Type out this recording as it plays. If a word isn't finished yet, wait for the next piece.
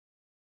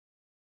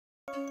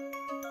So,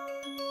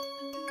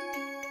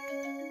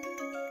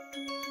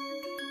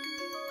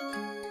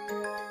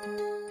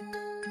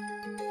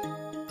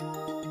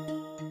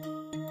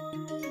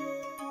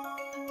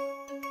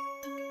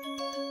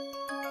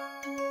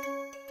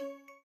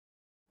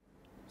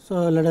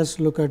 let us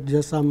look at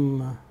just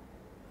some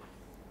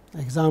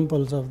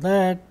examples of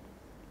that.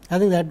 I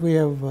think that we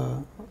have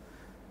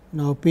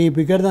now p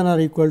bigger than or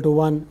equal to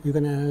 1, you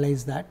can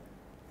analyze that.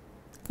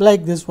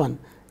 Like this one,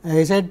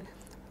 I said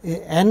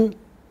n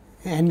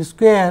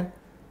square.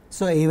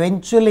 So,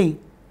 eventually,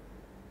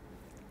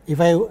 if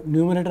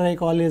numerator I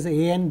call as a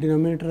n,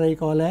 denominator I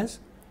call as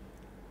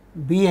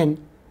b n,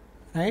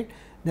 right,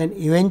 then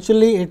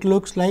eventually it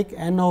looks like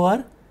n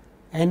over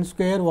n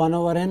square 1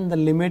 over n, the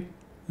limit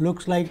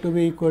looks like to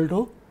be equal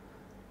to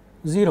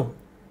 0,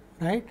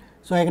 right.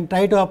 So, I can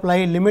try to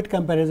apply limit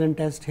comparison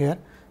test here.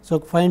 So,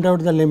 find out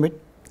the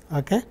limit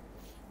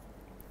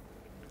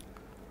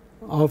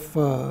of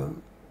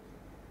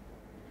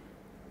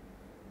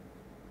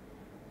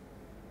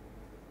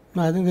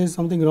no, I think there is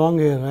something wrong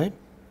here, right.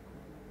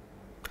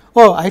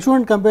 Oh, I should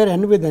not compare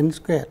n with n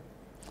square.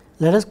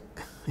 Let us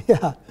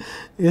yeah,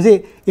 you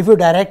see, if you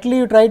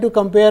directly try to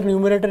compare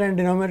numerator and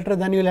denominator,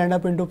 then you will end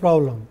up into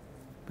problem,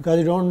 because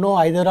you do not know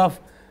either of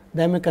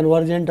them is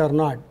convergent or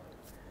not.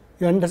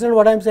 You understand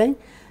what I am saying?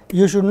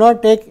 You should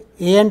not take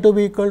a n to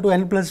be equal to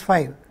n plus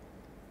 5.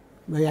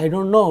 I do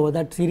not know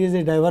that series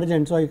is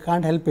divergent, so I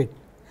can't help it.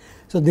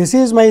 So, this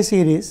is my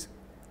series,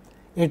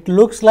 it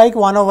looks like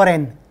 1 over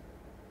n,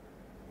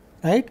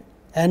 right,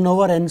 n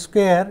over n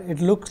square, it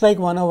looks like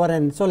 1 over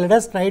n. So, let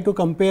us try to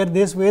compare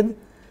this with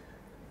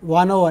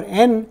 1 over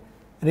n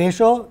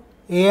ratio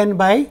a n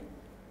by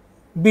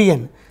b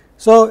n.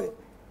 So,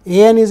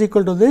 a n is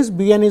equal to this,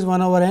 b n is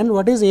 1 over n.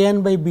 What is a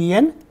n by b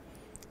n?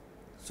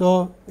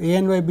 So, a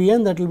n by b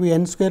n, that will be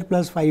n square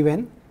plus 5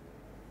 n,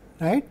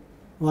 right,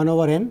 1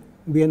 over n,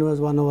 b n was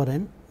 1 over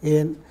n, a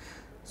n.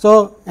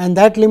 So, and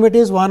that limit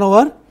is 1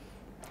 over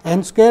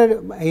n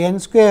square, a n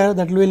square,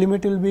 that will be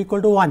limit will be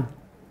equal to 1.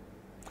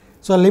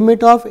 So,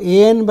 limit of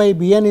a n by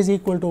b n is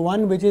equal to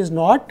 1, which is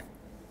not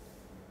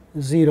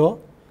 0.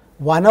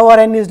 1 over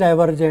n is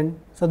divergent.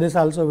 So, this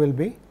also will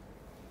be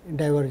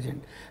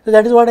divergent. So,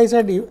 that is what I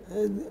said.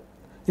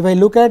 If I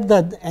look at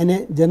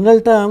the general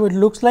term, it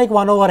looks like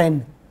 1 over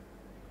n.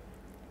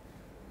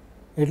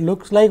 It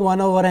looks like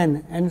 1 over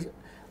n, and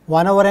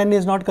 1 over n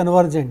is not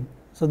convergent.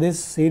 So,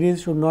 this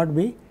series should not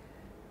be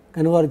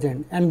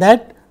convergent, and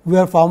that we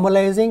are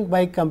formalizing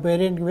by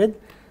comparing with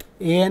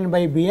a n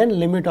by b n,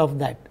 limit of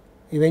that.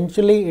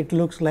 Eventually, it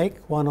looks like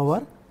 1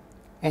 over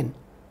n.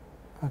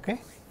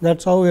 Okay. That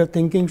is how your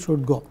thinking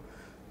should go.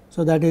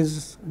 So, that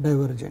is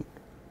divergent.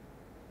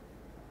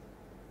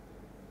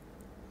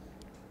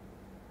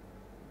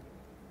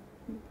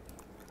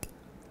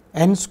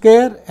 N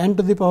square n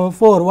to the power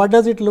 4, what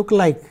does it look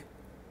like?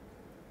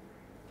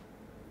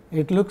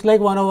 It looks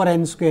like 1 over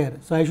n square.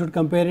 So, I should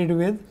compare it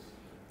with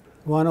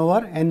 1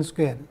 over n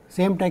square.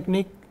 Same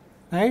technique,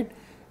 right.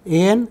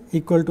 A n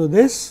equal to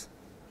this,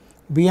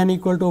 b n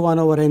equal to 1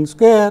 over n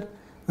square.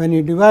 When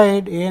you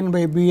divide a n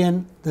by b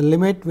n, the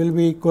limit will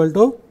be equal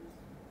to,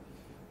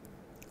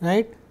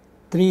 right,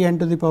 3 n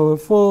to the power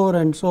 4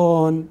 and so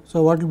on.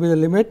 So, what will be the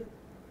limit?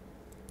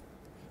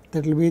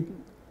 That will be,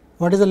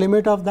 what is the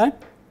limit of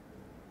that?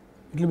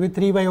 It will be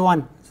 3 by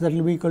 1. So, that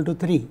will be equal to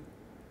 3,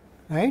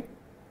 right.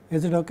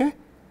 Is it okay?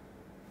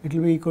 It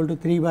will be equal to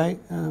 3 by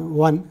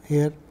 1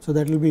 here. So,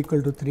 that will be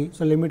equal to 3.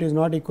 So, limit is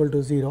not equal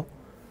to 0,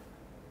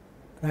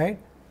 right.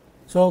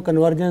 So,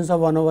 convergence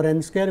of 1 over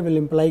n square will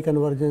imply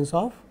convergence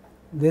of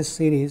this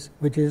series,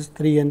 which is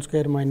 3 n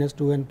square minus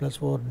 2 n plus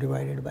 4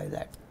 divided by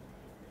that,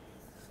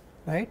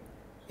 right.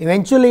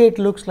 Eventually, it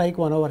looks like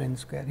 1 over n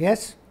square.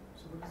 Yes.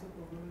 So, what is the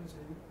problem in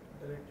saying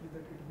directly that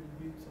it will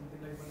be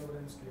something like 1 over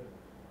n square?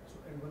 So,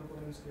 and 1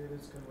 over n square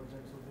is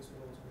convergent. So, this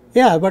will also be.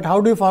 Yeah, but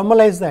how do you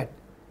formalize that?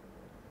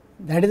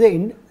 That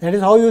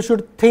is how you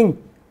should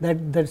think,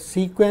 that the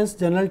sequence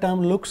general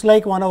term looks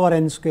like 1 over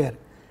n square.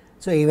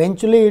 So,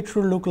 eventually, it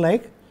should look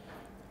like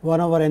 1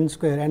 over n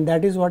square, and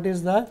that is what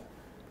is the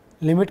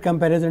limit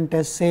comparison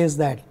test says.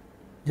 That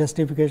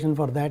justification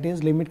for that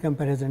is limit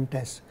comparison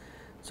test.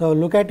 So,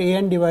 look at a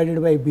n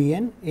divided by b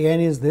n, a n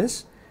is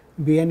this,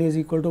 b n is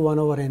equal to 1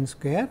 over n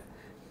square,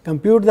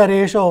 compute the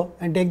ratio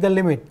and take the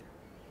limit.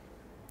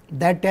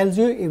 That tells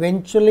you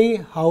eventually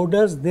how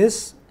does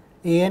this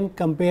a n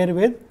compare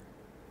with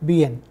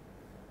b n,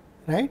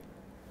 right.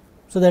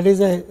 So, that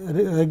is a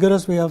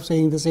rigorous way of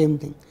saying the same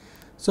thing.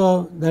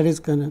 So, that is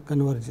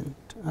convergent.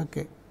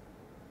 Okay.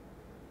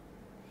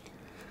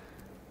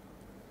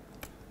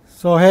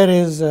 So, here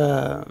is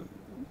a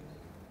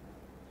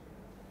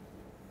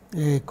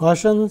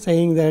caution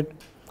saying that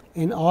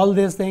in all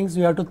these things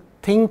you have to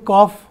think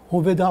of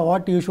with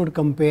what you should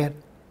compare,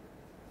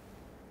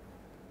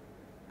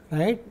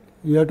 right.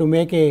 You have to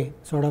make a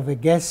sort of a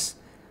guess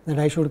that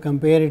I should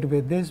compare it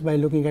with this by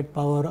looking at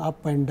power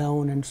up and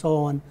down and so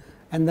on,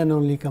 and then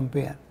only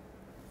compare,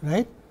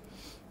 right.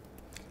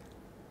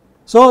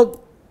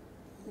 So,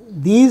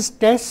 these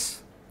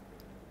tests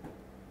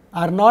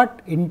are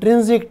not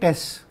intrinsic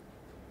tests,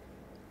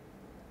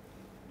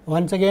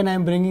 Once again I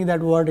am bringing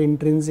that word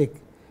intrinsic.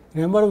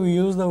 Remember, we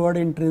used the word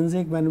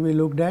intrinsic when we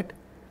looked at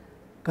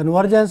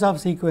convergence of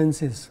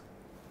sequences.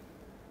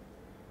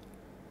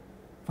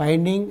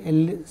 Finding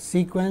a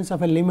sequence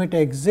of a limit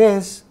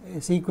exists,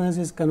 a sequence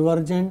is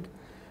convergent,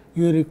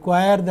 you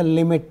require the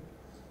limit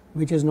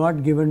which is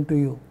not given to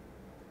you.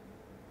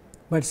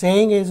 But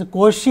saying is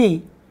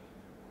Cauchy,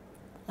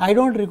 I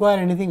do not require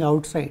anything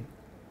outside.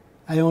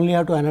 I only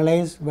have to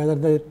analyze whether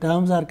the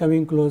terms are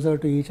coming closer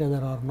to each other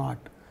or not.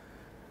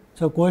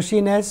 So,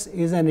 Cauchiness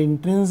is an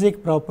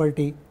intrinsic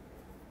property,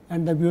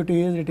 and the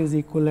beauty is it is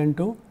equivalent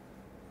to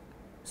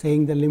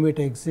saying the limit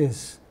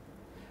exists.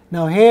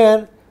 Now,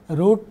 here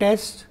root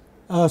test,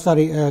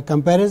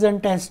 comparison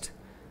test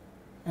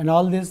and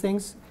all these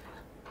things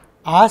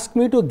ask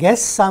me to guess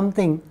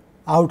something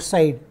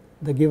outside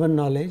the given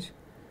knowledge,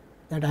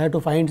 that I have to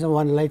find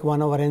someone like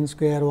 1 over n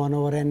square, 1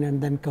 over n,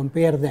 and then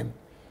compare them,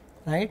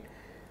 right.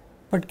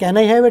 But can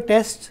I have a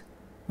test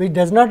which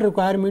does not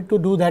require me to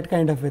do that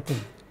kind of a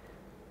thing?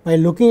 By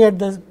looking at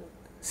the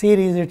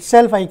series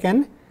itself, I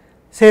can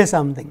say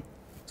something.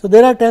 So,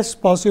 there are tests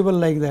possible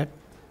like that.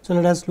 So,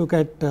 let us look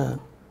at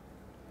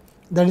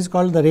that is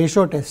called the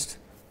ratio test.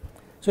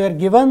 So, we are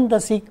given the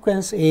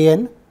sequence a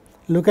n,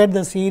 look at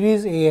the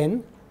series a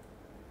n.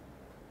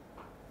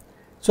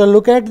 So,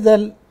 look at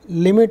the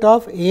limit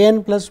of a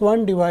n plus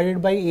 1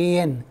 divided by a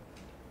n.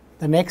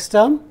 The next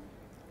term,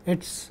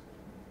 its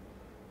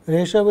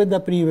ratio with the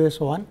previous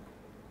one,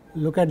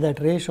 look at that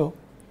ratio.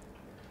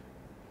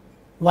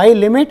 Why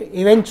limit?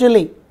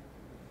 Eventually.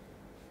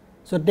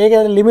 So, take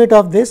a limit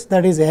of this,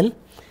 that is L.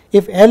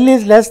 If L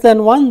is less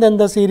than 1, then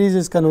the series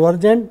is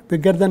convergent,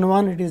 bigger than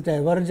 1 it is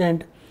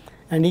divergent,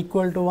 and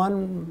equal to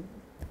 1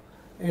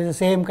 is the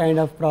same kind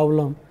of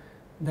problem,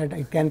 that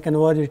it can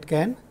converge, it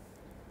can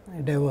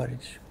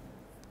diverge.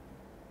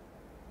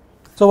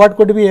 So, what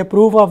could be a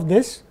proof of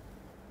this?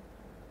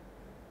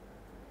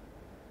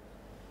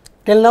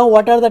 Till now,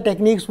 what are the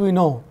techniques we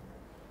know?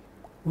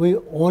 We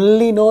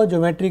only know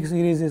geometric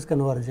series is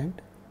convergent,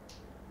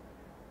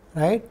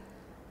 right.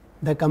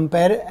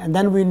 And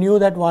then we knew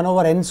that 1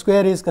 over n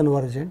square is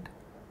convergent,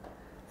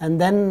 and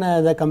then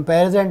the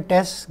comparison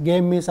test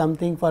gave me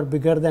something for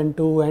bigger than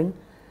 2 and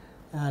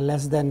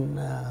less than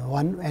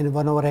 1 and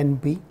 1 over n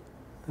p,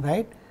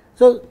 right.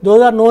 So,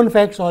 those are known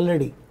facts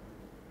already.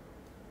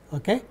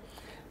 Okay.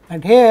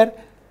 And here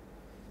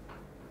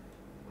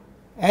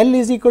L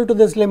is equal to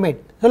this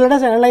limit. So, let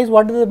us analyze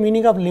what is the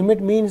meaning of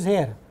limit means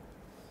here.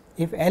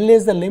 If L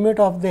is the limit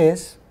of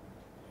this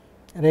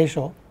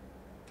ratio,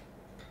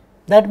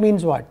 that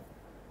means what?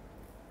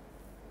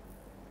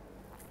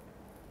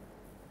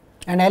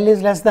 And L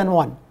is less than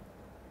 1.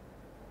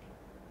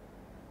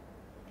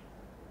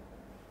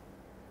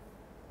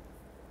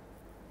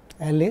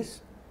 L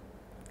is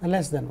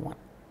less than 1.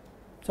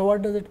 So,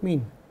 what does it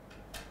mean?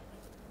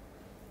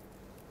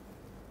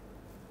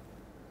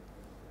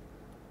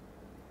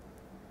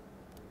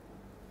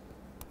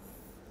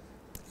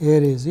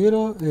 Here is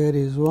 0, here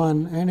is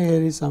 1, and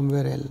here is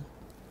somewhere L.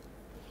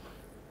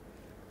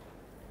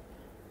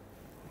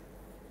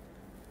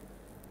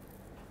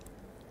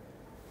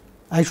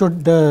 I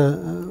should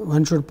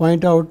one should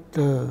point out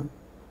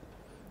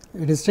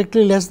it is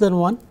strictly less than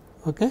 1.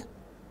 Okay.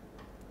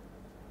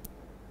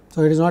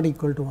 So, it is not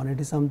equal to 1, it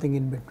is something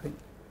in between.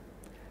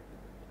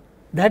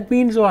 That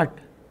means what?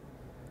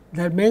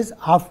 That means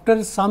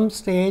after some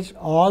stage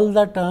all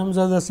the terms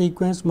of the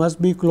sequence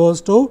must be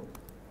close to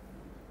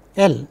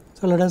L.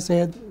 So, let us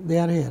say they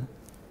are here.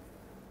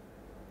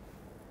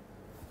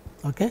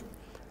 Okay.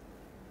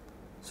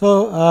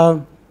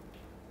 So,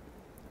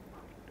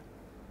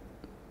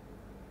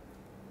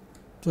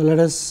 let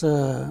us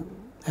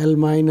L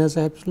minus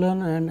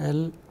epsilon and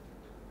L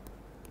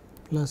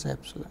plus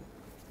epsilon.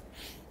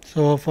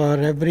 So, for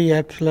every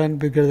epsilon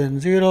bigger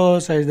than 0,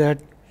 such that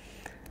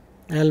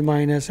L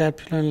minus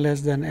epsilon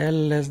less than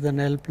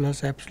L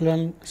plus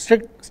epsilon,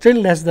 still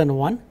less than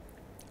 1.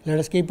 Let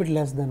us keep it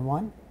less than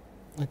 1.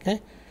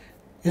 Okay.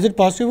 Is it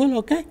possible?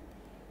 Okay.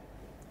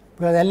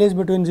 Because L is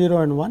between 0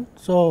 and 1.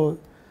 So,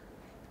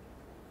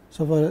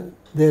 for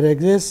there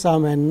exists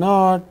some n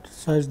naught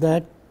such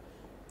that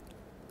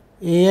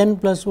a n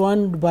plus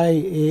 1 by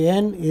a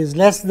n is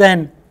less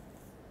than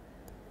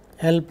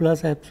L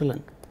plus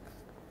epsilon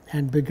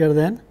and bigger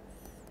than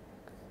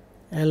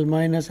L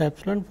minus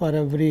epsilon for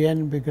every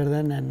n bigger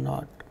than n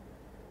naught.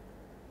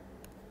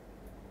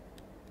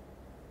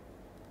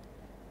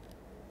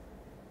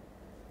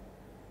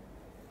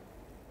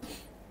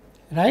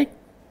 Right?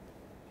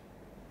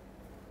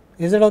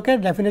 Is it okay?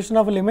 Definition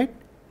of a limit.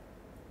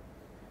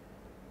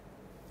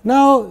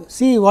 Now,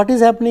 see what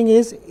is happening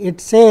is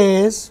it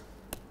says,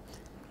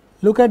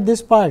 look at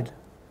this part,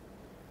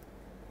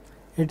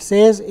 it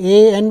says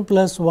a n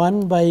plus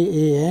 1 by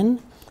a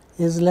n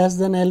is less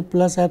than L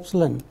plus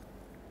epsilon.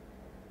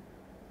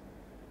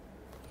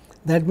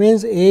 That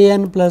means a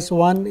n plus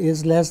 1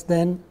 is less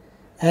than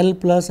L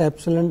plus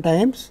epsilon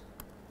times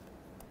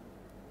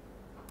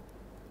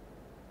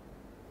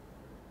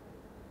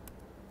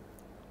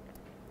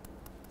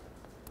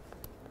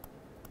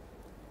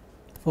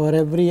for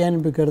every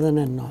n bigger than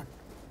n naught.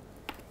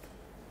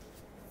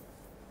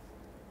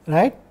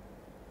 right.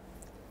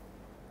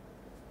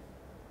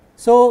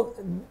 So,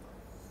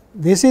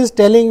 this is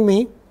telling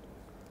me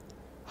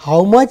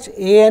how much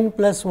a n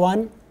plus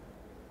 1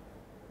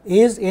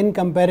 is in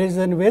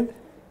comparison with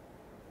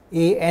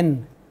a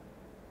n,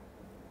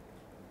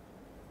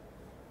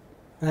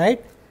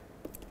 right,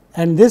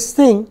 and this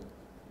thing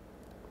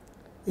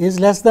is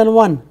less than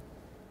 1,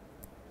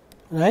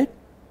 right,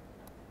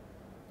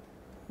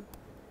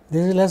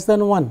 this is less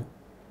than 1.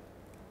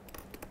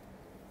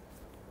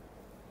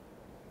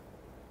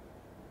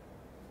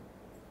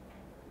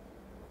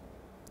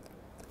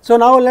 So,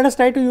 now let us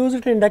try to use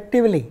it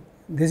inductively.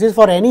 This is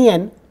for any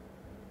n,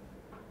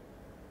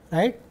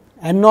 right,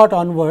 n naught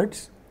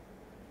onwards.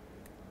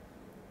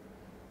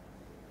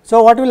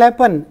 So, what will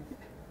happen?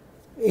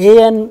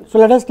 A n, so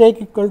let us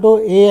take equal to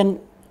a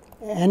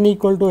n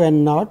equal to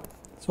n naught.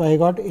 So, I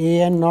got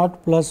a n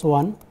naught plus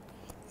 1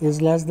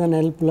 is less than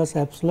L plus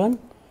epsilon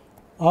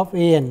of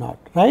a n naught,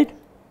 right,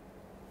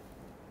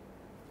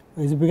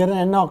 is bigger than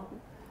n naught.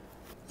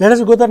 Let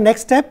us go to the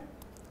next step,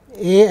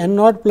 a n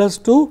naught plus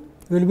 2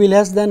 will be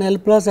less than L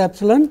plus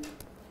epsilon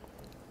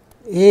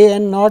a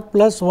n naught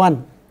plus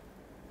 1,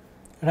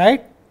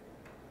 right,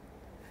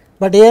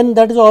 but a n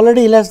that is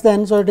already less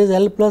than. So, it is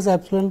L plus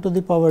epsilon to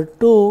the power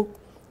 2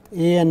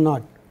 a n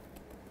naught,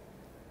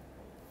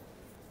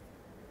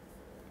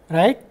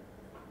 right.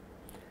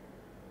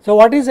 So,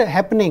 what is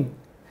happening?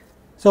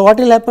 So, what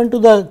will happen to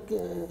the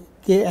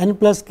k n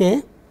plus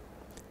k?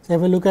 So,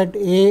 if we look at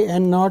a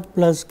n naught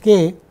plus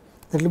k,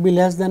 that will be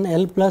less than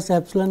L plus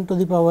epsilon to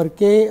the power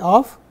k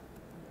of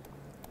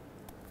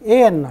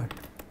a n naught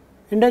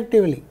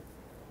inductively,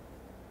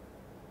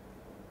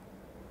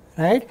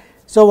 right.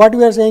 So, what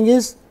we are saying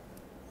is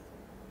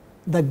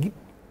the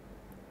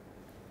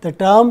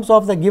terms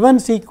of the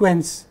given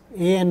sequence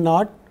a n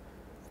naught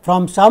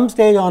from some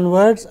stage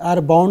onwards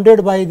are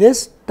bounded by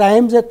this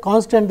times a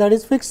constant, that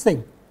is fixed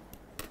thing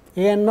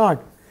a n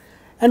naught.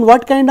 And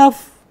what kind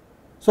of,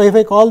 so if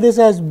I call this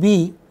as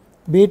b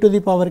to the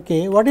power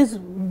k, what is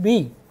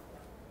b?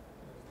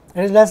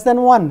 It is less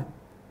than 1.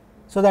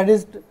 So, that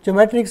is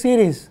geometric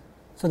series.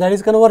 So, that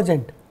is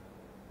convergent.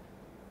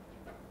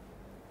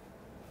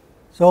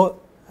 So,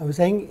 I was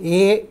saying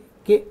a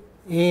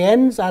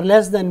n's are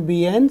less than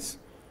b n's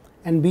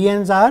and b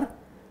n's are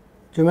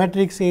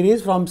geometric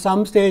series from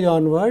some stage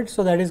onwards.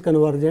 So, that is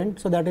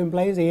convergent. So, that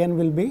implies a n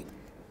will be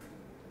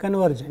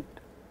convergent,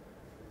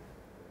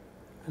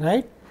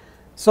 right.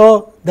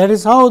 So, that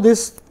is how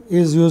this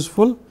is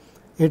useful.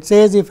 It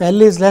says if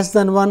L is less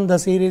than 1, the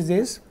series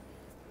is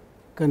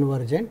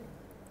convergent.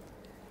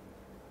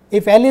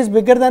 If L is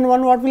bigger than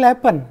 1, what will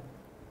happen?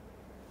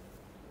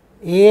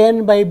 A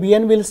n by b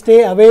n will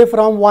stay away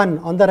from 1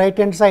 on the right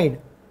hand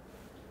side.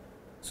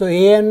 So,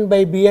 a n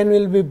by b n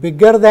will be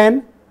bigger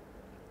than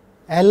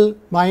L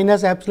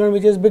minus epsilon,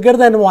 which is bigger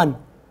than 1.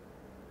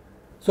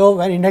 So,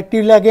 when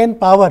inductively again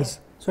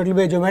powers. So, it will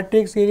be a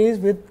geometric series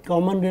with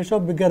common ratio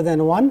bigger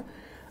than 1.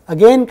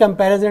 Again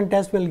comparison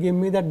test will give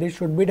me that this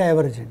should be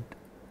divergent,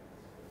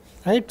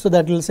 right. So,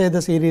 that will say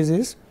the series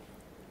is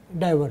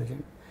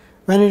divergent.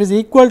 When it is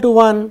equal to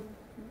 1,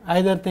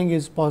 either thing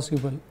is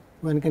possible,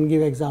 one can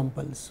give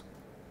examples,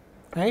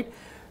 right.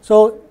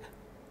 So,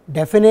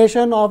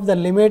 definition of the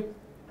limit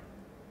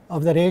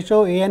of the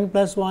ratio a n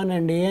plus 1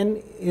 and a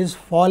n is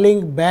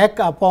falling back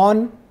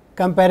upon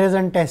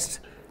comparison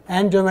test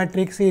and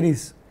geometric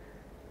series,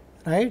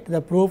 right.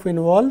 The proof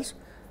involves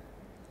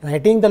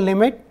writing the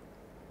limit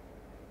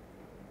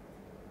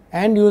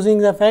and using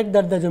the fact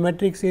that the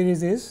geometric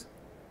series is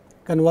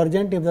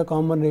convergent if the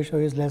common ratio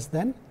is less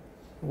than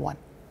 1.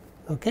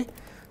 Okay.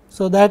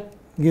 So, that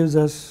gives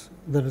us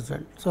the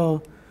result.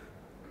 So,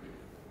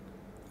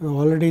 we have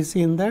already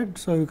seen that.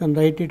 So, you can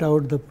write it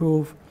out, the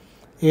proof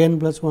a n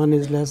plus 1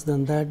 is less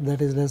than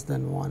that is less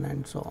than 1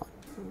 and so on.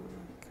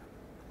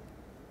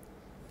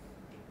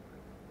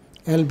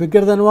 L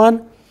bigger than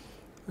 1,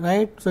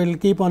 right. So, it will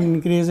keep on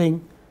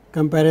increasing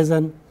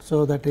comparison.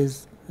 So, that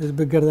is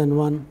bigger than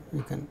 1,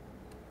 you can.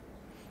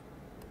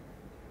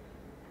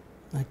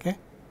 Okay.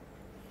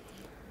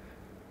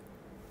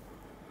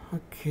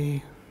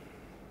 Okay.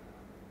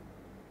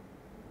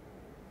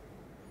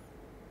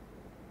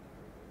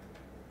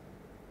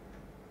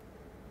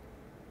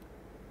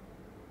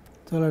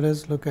 So, let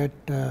us look at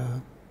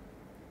let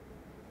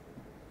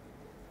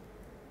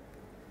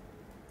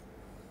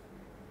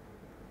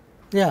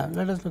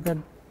us look at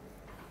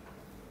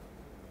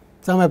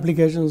some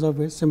applications of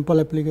it, simple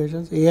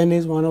applications. A n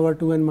is 1 over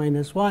 2 n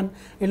minus 1,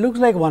 it looks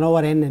like 1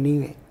 over n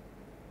anyway,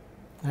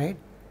 right.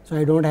 So,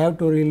 I do not have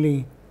to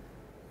really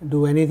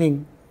do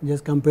anything,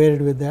 just compare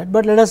it with that,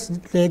 but let us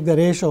take the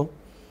ratio,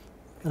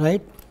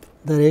 right.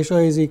 The ratio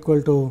is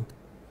equal to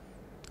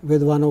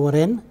with 1 over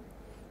n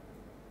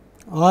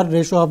or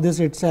ratio of this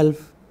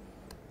itself,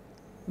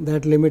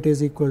 that limit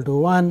is equal to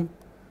 1.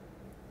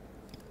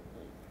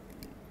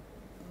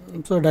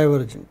 So,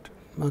 divergent.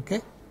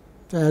 Okay.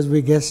 So, as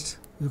we guessed,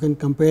 you can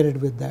compare it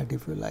with that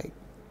if you like,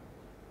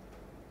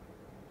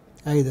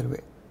 either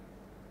way.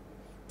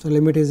 So,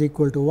 limit is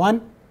equal to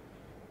 1.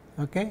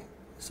 Okay.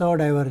 So,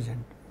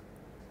 divergent.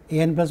 a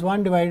n plus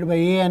 1 divided by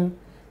a n.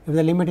 If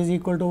the limit is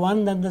equal to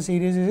 1, then the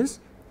series is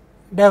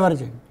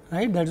divergent,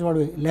 right. That is what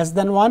we, less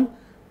than 1,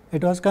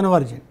 it was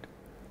convergent.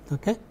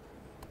 Okay. So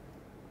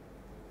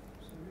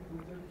we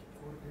prove that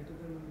for greater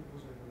than 1 it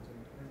was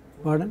divergent. And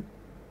for Pardon?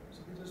 So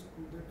we just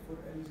prove that for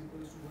L is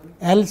equals to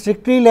 1. L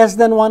strictly less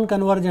than 1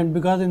 convergent,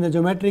 because in the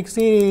geometric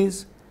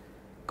series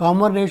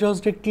common ratio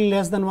strictly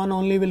less than 1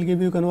 only will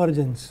give you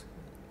convergence,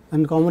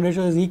 and common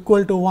ratio is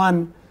equal to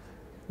 1,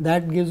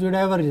 that gives you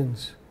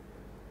divergence.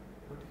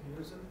 But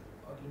here sir,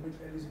 our limit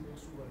L is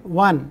equals to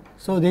 1. 1.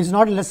 So, this is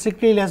not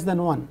strictly less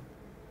than 1.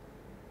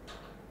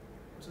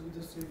 So we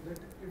just said that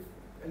if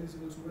L is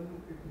equals to 1,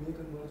 it may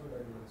converge or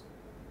diverge.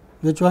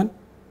 Which one?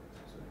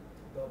 So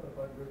the upper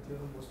part where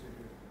theorem was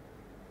stated.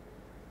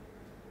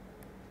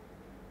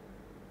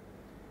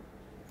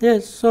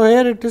 Yes. So,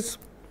 here it is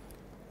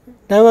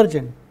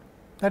divergent,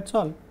 that is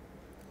all.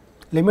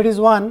 Limit is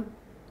 1,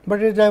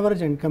 but it is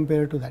divergent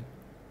compared to that.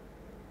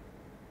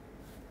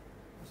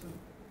 So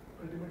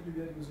ultimately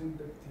we are using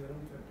that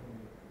theorem factor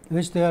only.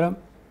 Which theorem?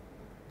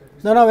 That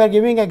is No, we are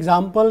giving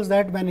examples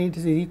that when it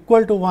is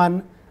equal to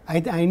 1,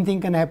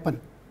 anything can happen.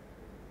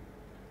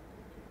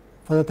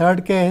 For the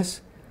third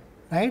case,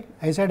 right,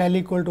 I said L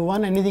equal to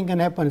 1, anything can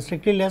happen.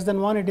 Strictly less than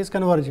 1, it is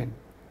convergent.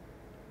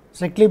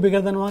 Strictly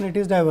bigger than 1, it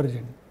is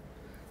divergent.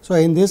 So,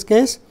 in this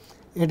case,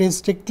 it is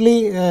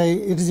strictly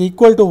it is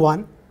equal to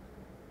 1,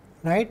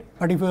 right,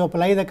 but if you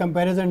apply the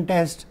comparison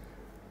test,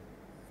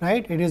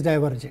 right, it is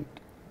divergent.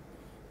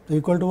 So,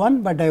 equal to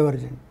 1, but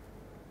divergent.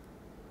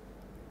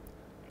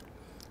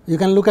 You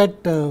can look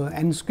at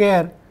n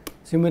square.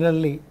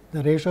 Similarly,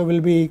 the ratio will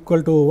be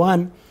equal to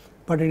 1,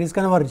 but it is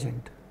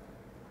convergent,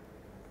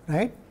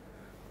 right.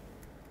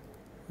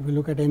 If you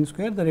look at n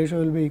square, the ratio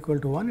will be equal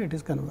to 1, it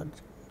is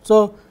convergent.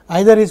 So,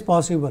 either is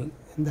possible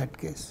in that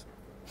case.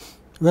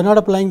 We are not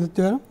applying the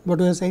theorem, but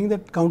we are saying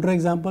that counter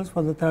examples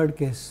for the third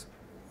case.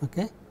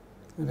 Okay,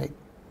 right.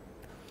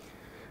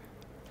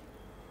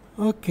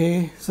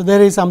 Okay. So,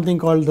 there is something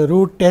called the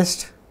root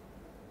test,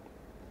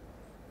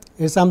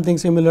 is something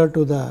similar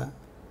to the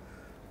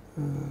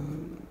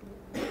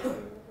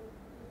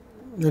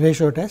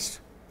ratio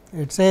test.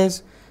 It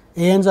says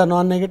a n's are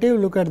non-negative,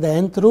 look at the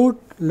nth root,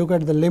 look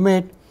at the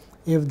limit,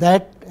 if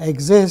that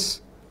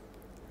exists,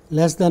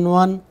 less than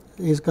 1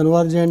 is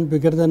convergent,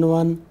 bigger than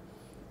 1,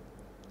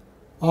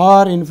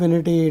 or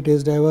infinity it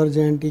is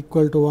divergent,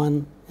 equal to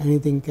 1,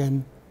 anything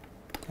can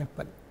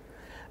happen.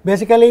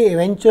 Basically,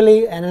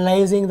 eventually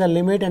analyzing the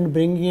limit and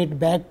bringing it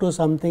back to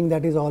something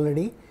that is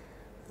already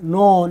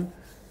known,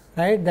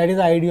 right, that is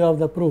the idea of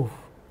the proof.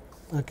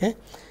 Okay.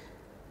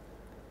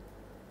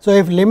 So,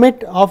 if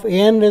limit of a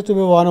n raised to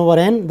be 1 over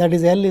n, that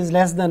is L is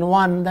less than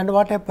 1, then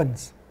what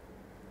happens?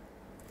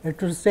 It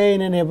should stay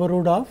in a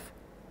neighborhood of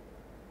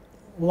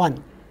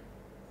 1,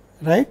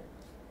 right.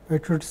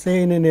 It should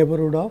stay in a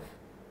neighborhood of,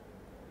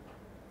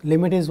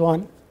 limit is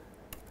 1.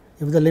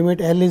 If the limit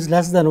L is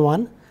less than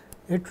 1,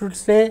 it should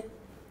stay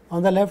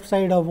on the left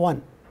side of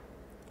 1,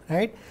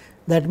 right.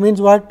 That means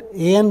what?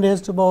 A n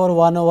raised to power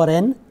 1 over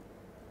n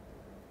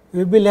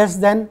will be less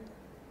than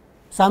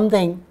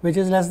something which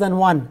is less than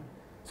 1.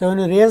 So, when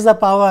you raise the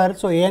power,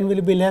 so a n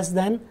will be less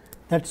than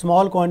that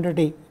small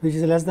quantity which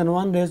is less than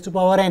 1 raised to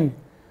power n.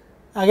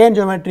 Again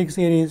geometric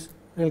series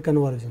will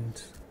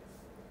convergence,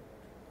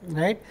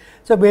 right.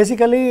 So,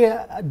 basically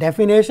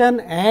definition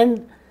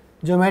and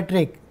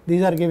geometric,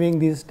 these are giving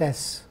these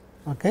tests.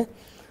 Okay.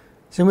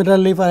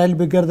 Similarly, for L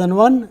bigger than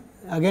 1,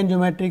 again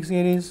geometric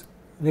series,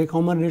 the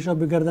common ratio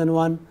bigger than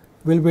 1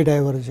 will be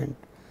divergent.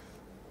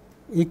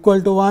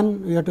 Equal to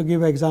 1, we have to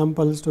give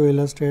examples to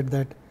illustrate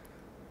that,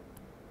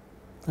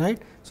 right.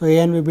 So, a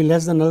n will be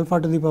less than alpha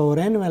to the power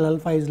n, while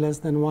alpha is less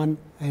than 1,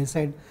 I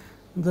said,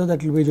 so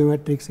that will be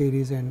geometric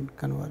series and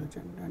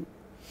convergent. And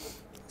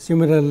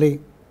similarly,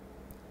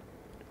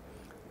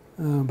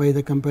 by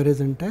the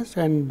comparison test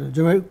and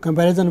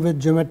comparison with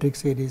geometric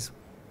series.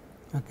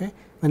 Okay.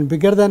 When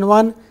bigger than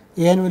 1,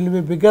 a n will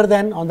be bigger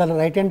than on the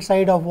right hand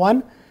side of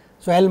 1.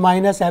 So, L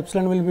minus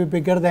epsilon will be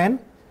bigger than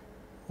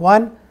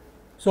 1.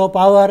 So,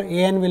 power a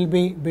n will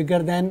be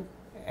bigger than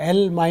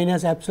L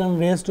minus epsilon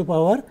raised to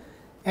power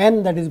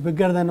n, that is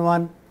bigger than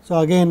 1. So,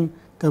 again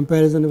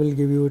comparison will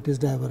give you it is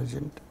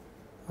divergent.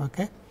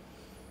 Okay.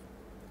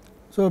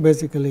 So,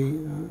 basically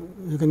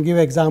you can give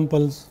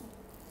examples.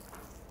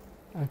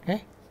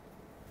 Okay.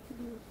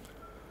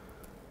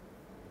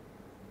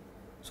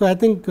 So, I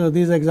think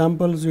these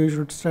examples you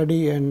should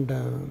study and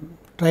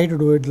try to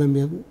do it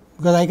them,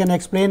 because I can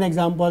explain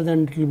examples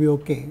and it will be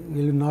okay.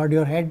 You will nod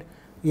your head,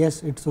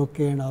 yes, it is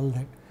okay and all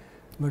that,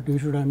 but you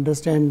should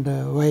understand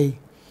why.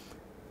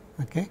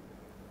 Okay.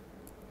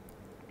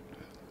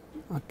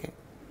 Okay.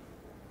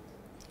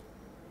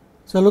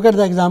 So, look at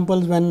the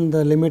examples when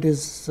the limit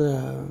is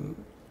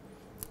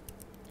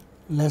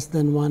less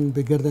than 1,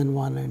 bigger than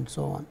 1 and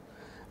so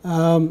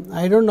on.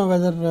 I do not know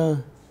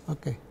whether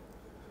okay.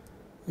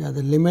 Yeah,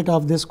 the limit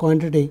of this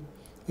quantity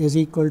is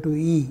equal to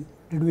E.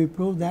 Did we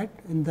prove that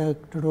in the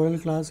tutorial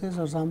classes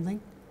or something?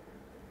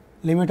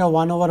 Limit of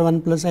 1 over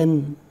 1 plus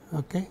n,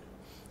 okay,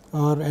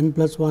 or n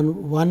plus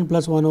 1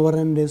 plus 1 over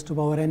n raised to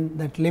power n,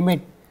 that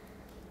limit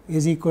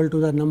is equal to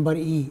the number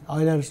E,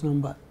 Euler's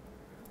number.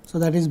 So,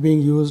 that is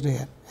being used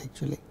here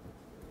actually.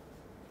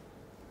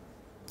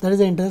 That is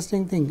an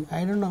interesting thing.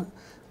 I do not know,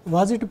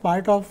 was it a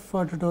part of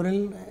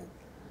tutorial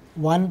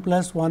 1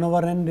 plus 1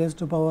 over n raised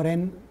to power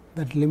n,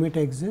 that limit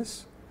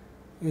exists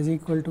is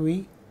equal to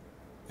E.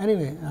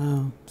 Anyway,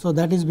 so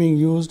that is being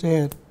used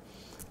here,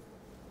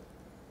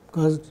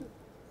 because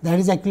that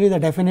is actually the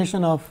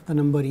definition of the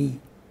number E.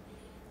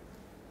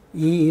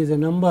 E is a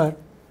number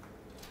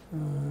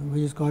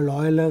which is called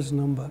Euler's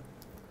number,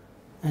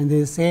 and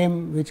the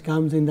same which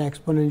comes in the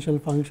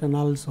exponential function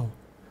also,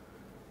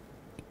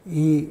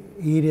 e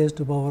raised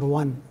to power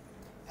 1,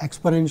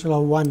 exponential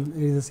of 1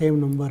 is the same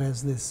number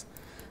as this.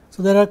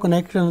 So, there are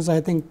connections.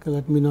 I think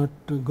let me not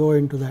go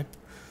into that.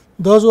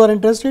 Those who are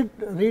interested,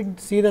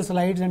 see the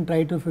slides and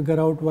try to figure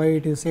out why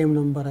it is same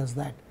number as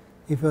that,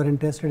 if you are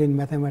interested in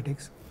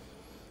mathematics,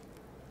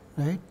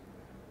 right.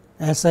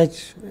 As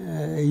such,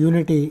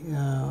 unity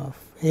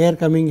here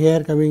coming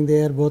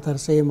there, both are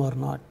same or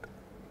not.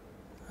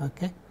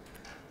 Okay.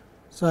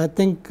 So, I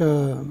think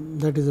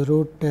that is a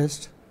root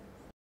test.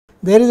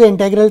 There is an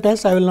integral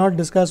test. I will not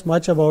discuss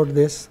much about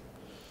this,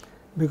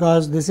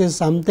 because this is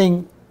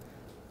something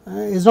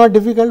is not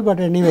difficult, but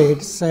anyway it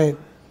is a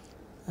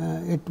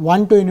it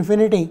 1 to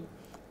infinity,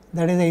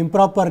 that is a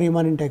improper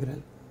Riemann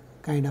integral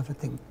kind of a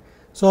thing.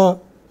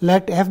 So,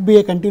 let f be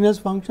a continuous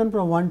function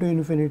from 1 to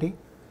infinity,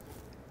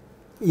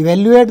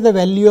 evaluate the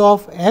value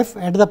of f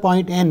at the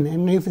point n,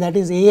 and if that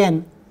is a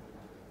n,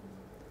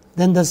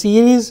 then the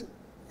series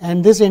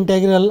and this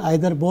integral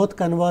either both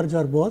converge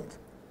or both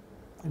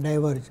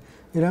diverge.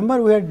 You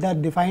remember we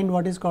had defined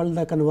what is called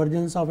the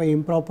convergence of a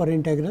improper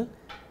integral,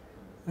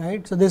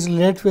 right. So, this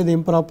relates with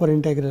improper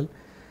integral.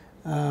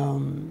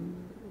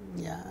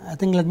 Yeah, I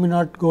think let me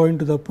not go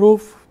into the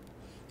proof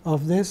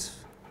of this.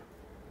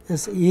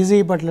 It's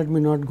easy, but let me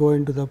not go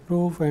into the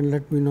proof, and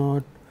let me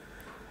not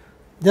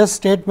just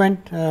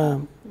statement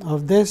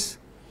of this.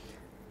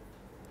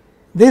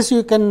 This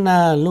you can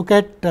look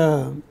at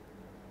to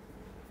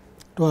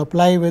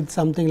apply with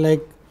something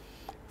like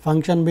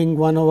function being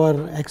 1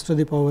 over x to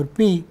the power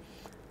p,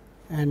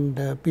 and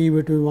p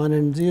between 1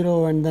 and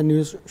 0, and then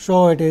you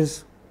show it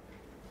is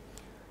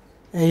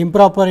a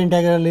improper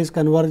integral is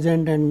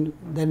convergent, and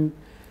then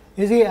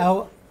you see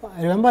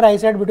remember I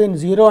said between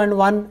 0 and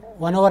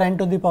 1 over n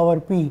to the power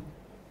p,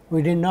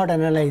 we did not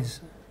analyze,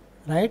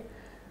 right.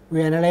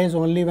 We analyze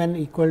only when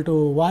equal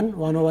to 1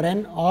 over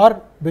n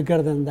or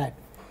bigger than that.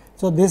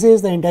 So, this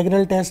is the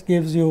integral test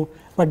gives you,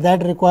 but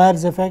that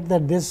requires the fact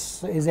that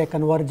this is a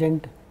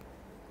convergent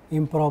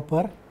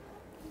improper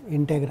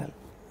integral,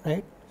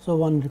 right. So,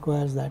 one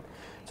requires that.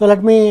 So,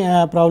 let me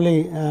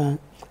probably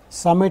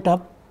sum it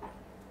up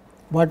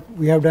what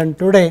we have done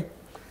today.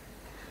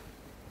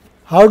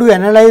 How do you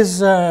analyze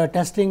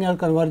testing or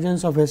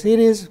convergence of a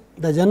series?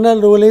 The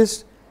general rule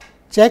is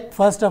check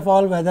first of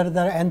all whether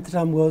the nth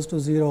term goes to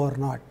 0 or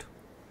not.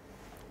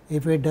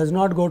 If it does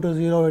not go to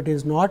 0, it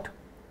is not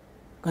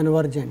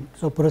convergent.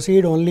 So,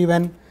 proceed only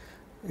when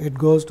it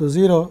goes to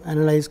 0,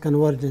 analyze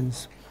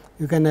convergence.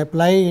 You can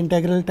apply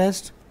integral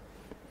test.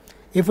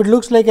 If it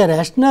looks like a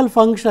rational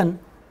function,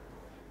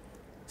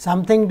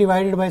 something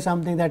divided by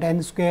something, that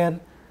n square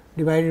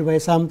divided by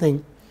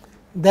something,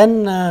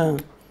 then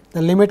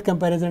the limit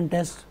comparison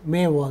test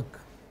may work.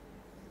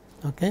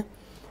 Okay.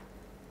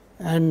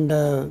 And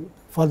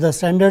for the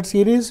standard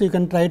series, you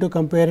can try to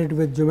compare it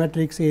with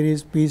geometric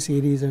series, p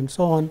series, and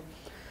so on.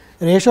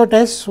 Ratio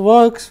test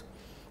works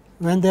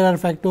when there are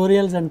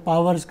factorials and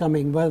powers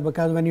coming,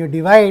 because when you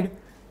divide,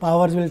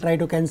 powers will try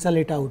to cancel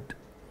it out,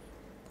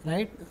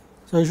 right.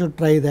 So, you should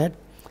try that.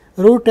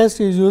 Root test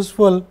is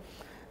useful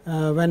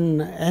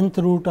when nth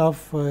root of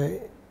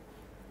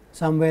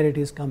somewhere it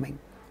is coming.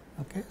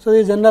 Okay. So,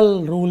 the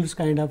general rules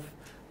kind of,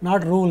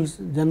 not rules,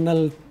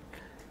 general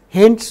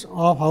hints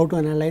of how to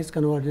analyze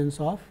convergence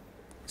of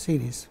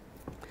series.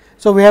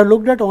 So, we have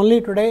looked at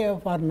only today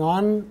for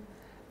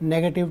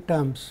non-negative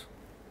terms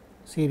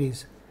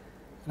series,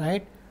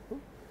 right,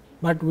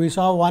 but we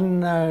saw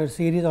one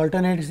series,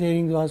 alternate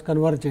series was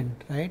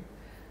convergent, right.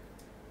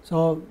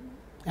 So,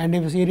 and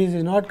if series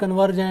is not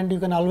convergent, you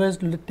can always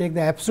take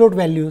the absolute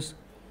values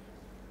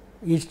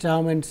each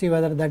term and see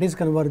whether that is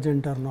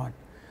convergent or not.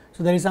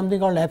 So, there is something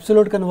called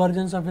absolute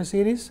convergence of a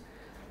series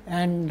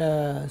and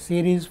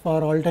series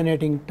for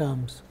alternating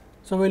terms.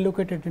 So, we will look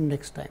at it in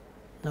next time.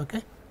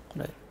 Okay?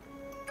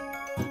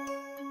 Right.